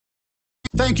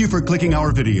Thank you for clicking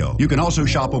our video. You can also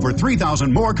shop over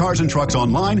 3,000 more cars and trucks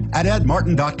online at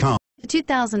edmartin.com. The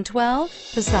 2012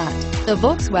 Passat. The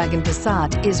Volkswagen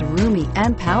Passat is roomy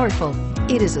and powerful.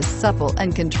 It is a supple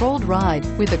and controlled ride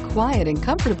with a quiet and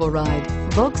comfortable ride.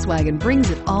 Volkswagen brings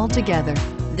it all together.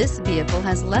 This vehicle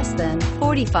has less than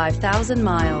 45,000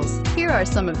 miles. Here are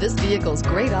some of this vehicle's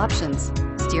great options: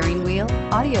 steering wheel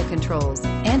audio controls,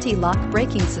 anti-lock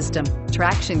braking system,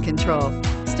 traction control,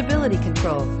 stability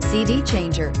control, CD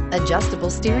changer, adjustable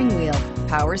steering wheel,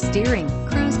 power steering,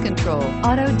 cruise control,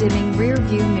 auto-dimming rear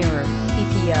view mirror,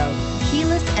 PPO,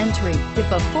 keyless entry. If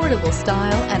affordable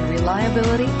style and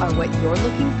reliability are what you're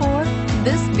looking for,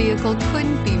 this vehicle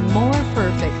couldn't be more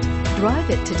perfect. Drive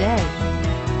it today.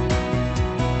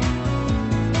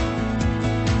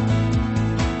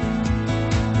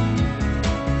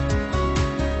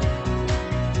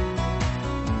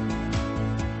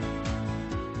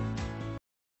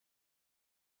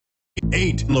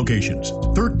 Eight locations,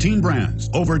 13 brands,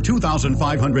 over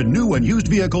 2,500 new and used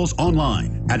vehicles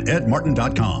online at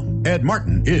edmartin.com. Ed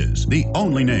Martin is the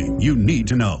only name you need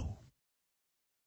to know.